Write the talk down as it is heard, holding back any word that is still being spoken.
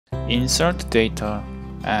Insert data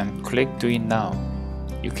and click Do It Now.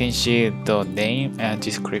 You can see the name and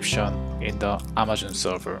description in the Amazon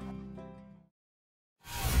server.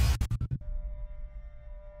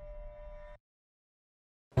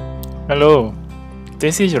 Hello,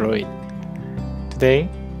 this is Roy. Today,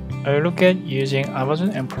 I will look at using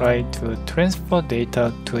Amazon Amplify to transfer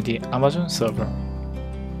data to the Amazon server.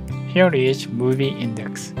 Here is movie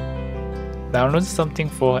index. Download something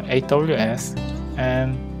for AWS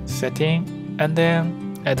and setting and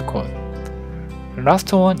then add code. The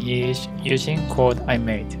last one is using code I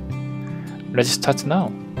made. Let's start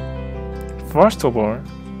now. First of all,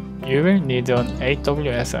 you will need an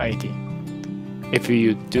AWS ID. If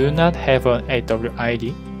you do not have an AWS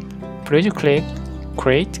ID, please click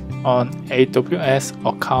Create an AWS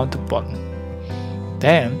account button.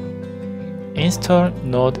 Then, install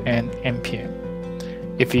Node and npm.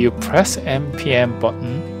 If you press npm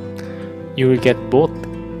button, you will get both.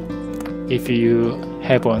 If you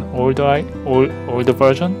have an older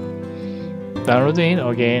version, download it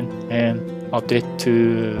again and update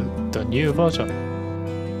to the new version.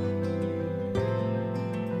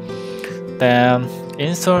 Then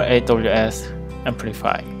install AWS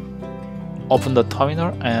Amplify. Open the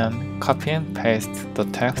terminal and copy and paste the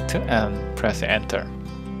text and press enter.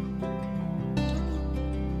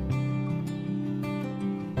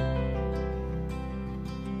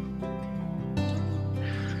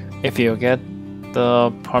 If you get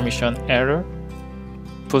the permission error,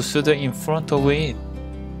 put sudo in front of it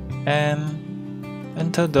and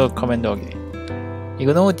enter the command again.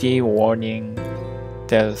 Ignore the warning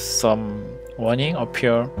that some warning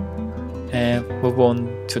appear and move on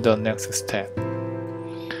to the next step.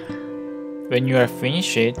 When you are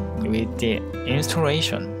finished with the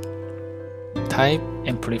installation, type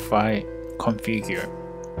amplify configure.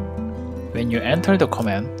 When you enter the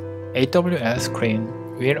command, AWS screen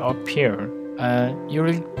will appear and you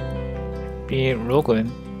will be logged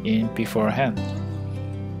in beforehand.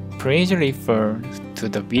 Please refer to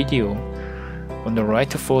the video on the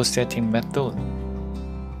right for setting method.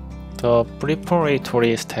 The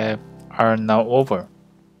preparatory steps are now over.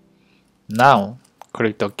 Now,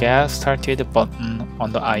 click the Get Started button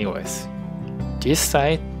on the iOS. This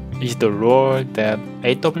site is the role that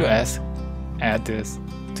AWS adds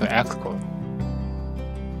to Xcode.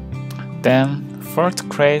 Then, first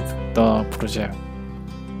create the project.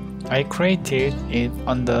 I created it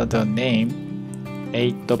under the name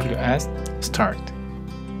AWS Start.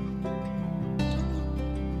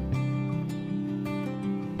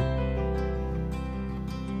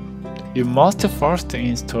 You must first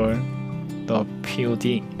install the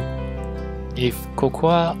POD. If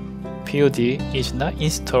Cocoa POD is not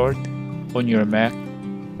installed on your Mac,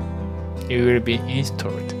 it will be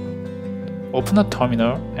installed. Open a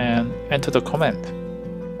terminal and enter the command.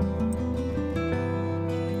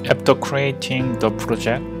 After creating the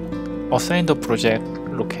project, assign the project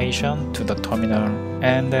location to the terminal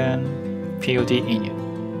and then POD init.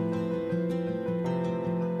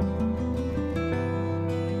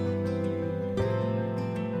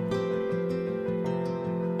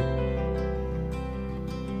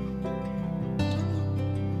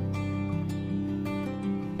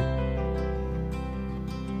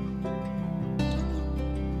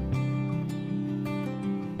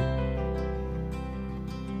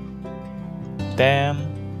 Then,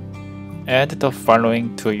 add the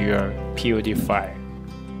following to your POD file.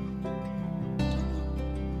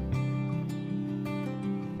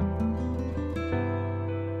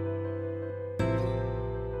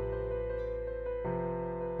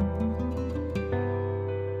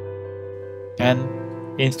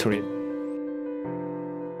 And install it.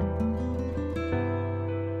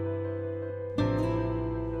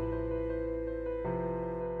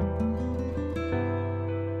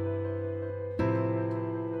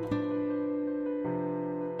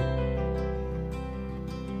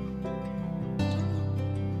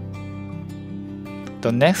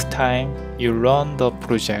 The next time you run the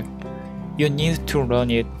project, you need to run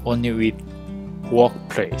it only with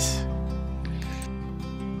Workplace.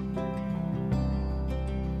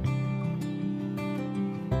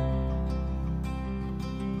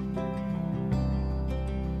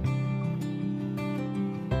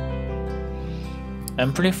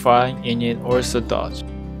 Amplify init also does.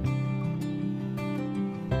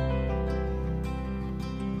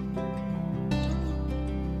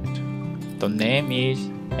 The name is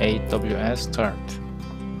AWS Start.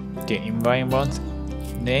 The environment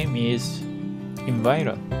name is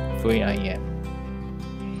Environ, VIM.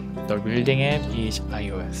 The building app is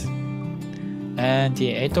iOS. And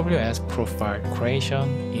the AWS profile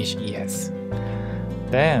creation is yes.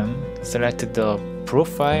 Then select the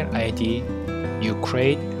profile ID you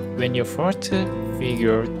create when you first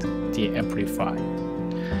figured the Amplify.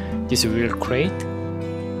 This will create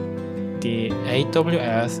the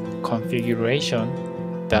AWS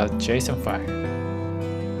configuration.json file.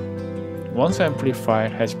 Once Amplify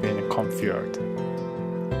has been configured,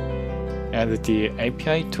 add the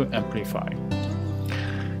API to Amplify.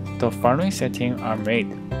 The following settings are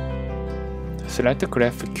made. Select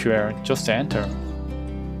GraphQL, just enter.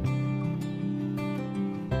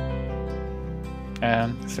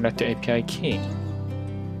 And select the API key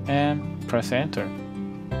and press enter.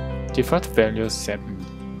 Default values set.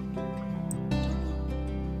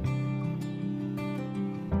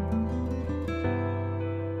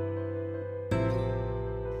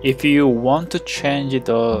 If you want to change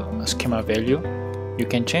the schema value, you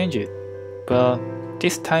can change it, but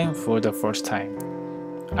this time for the first time,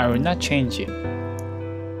 I will not change it.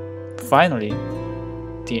 Finally,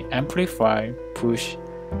 the Amplify push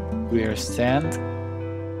will send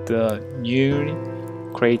the newly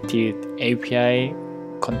created API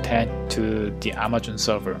content to the Amazon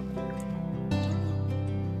server.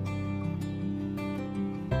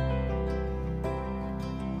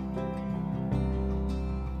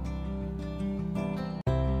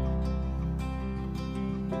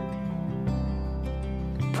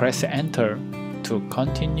 Press enter to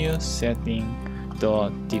continue setting the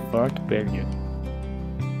default value.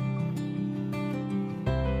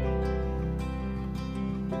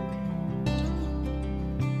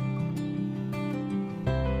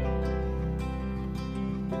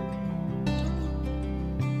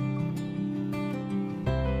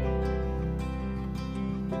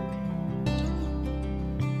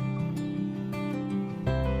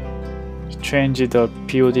 Change the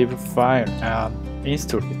POD file and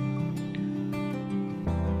install it.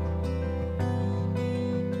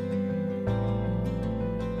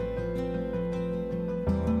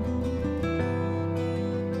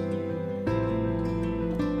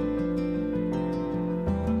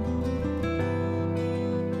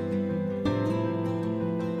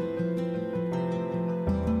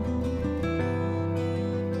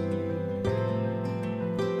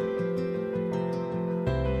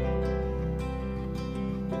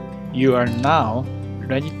 You are now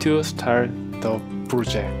ready to start the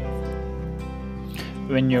project.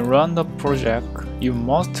 When you run the project, you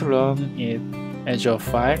must run it as a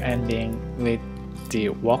file ending with the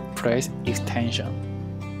workplace extension.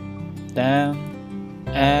 Then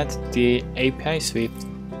add the API Swift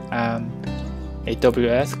and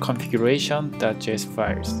AWS configuration.json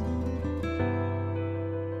files.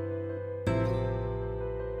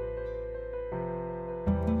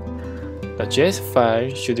 The JS file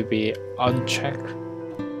should be unchecked.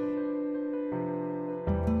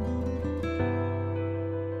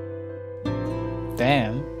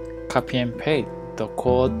 Then, copy and paste the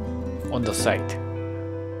code on the site.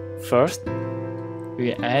 First,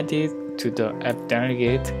 we add it to the app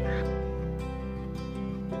delegate.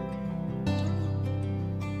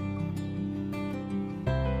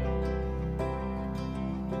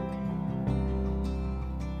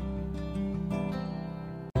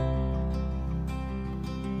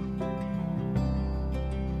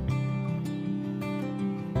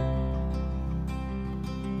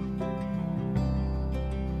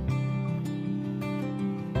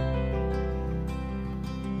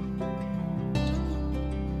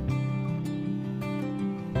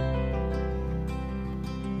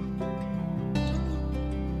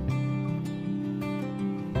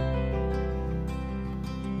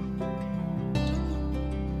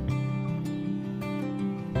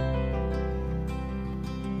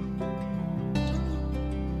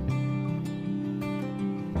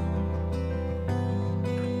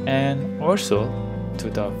 And also to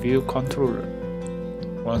the view controller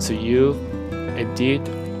once you edit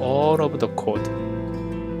all of the code.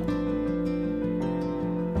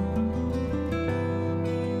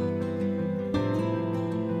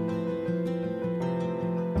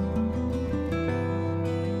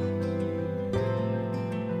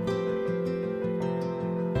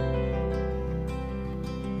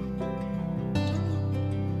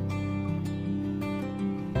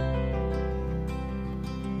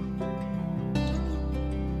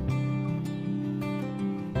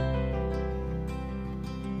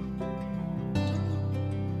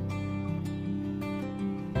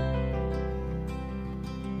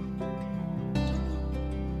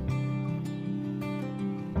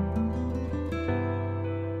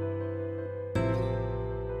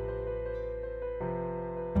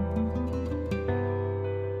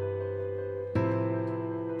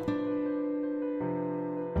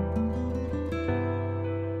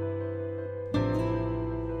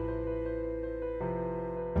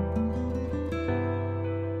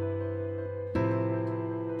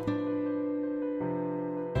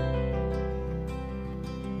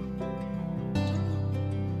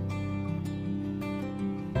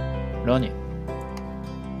 run it.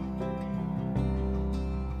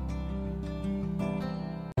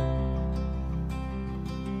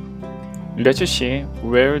 Let's see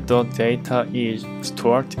where the data is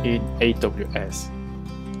stored in AWS.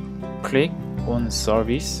 Click on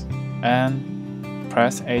Service and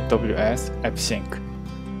press AWS Appsync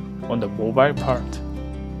on the mobile part.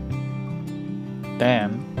 Then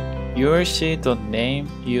you will see the name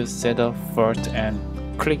you set up first and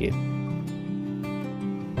click it.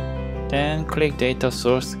 Then click Data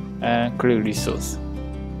Source and click Resource.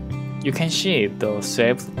 You can see the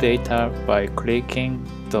saved data by clicking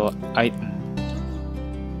the icon.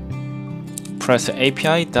 Press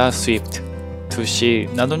API.swift to see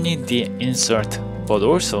not only the insert but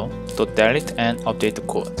also the delete and update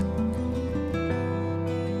code.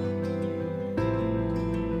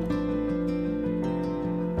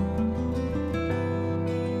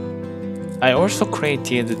 I also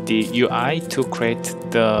created the UI to create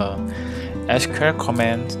the SQL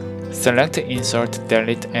command select, insert,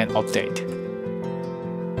 delete, and update.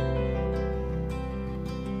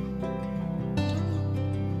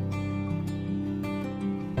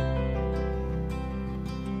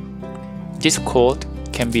 This code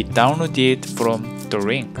can be downloaded from the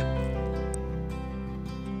link.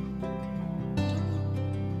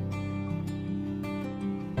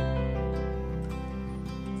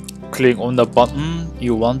 Click on the button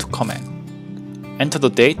you want to comment. Enter the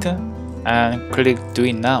data and click Do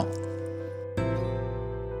It Now.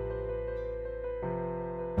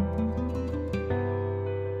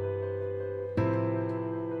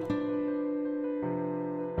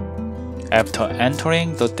 After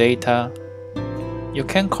entering the data, you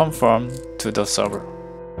can confirm to the server.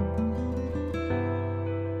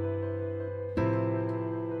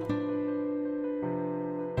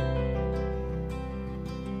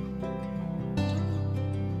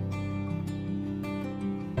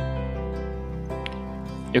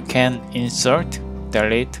 You can insert,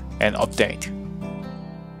 delete, and update.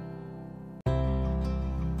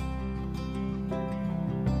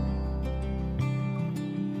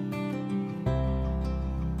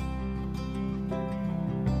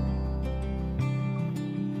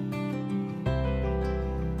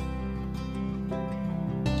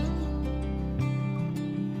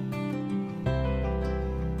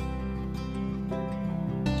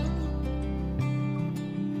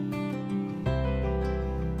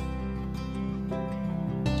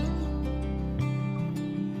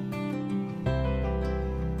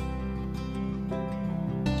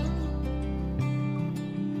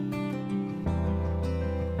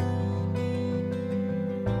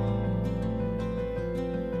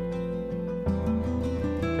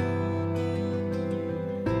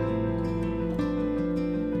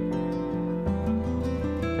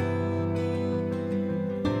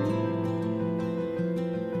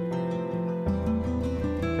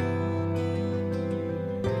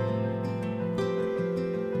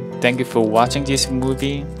 Thank you for watching this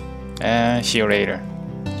movie and see you later.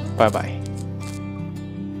 Bye bye.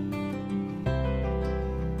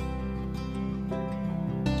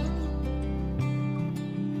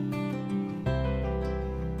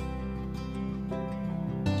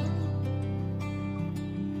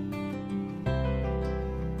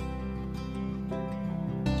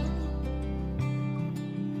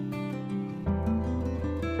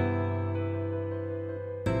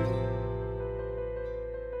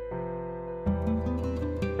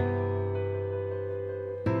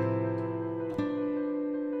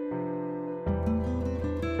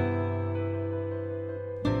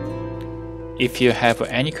 If you have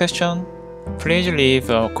any question, please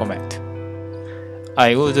leave a comment.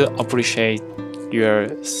 I would appreciate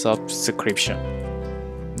your subscription.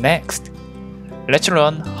 Next, let's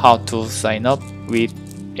learn how to sign up with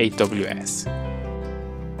AWS.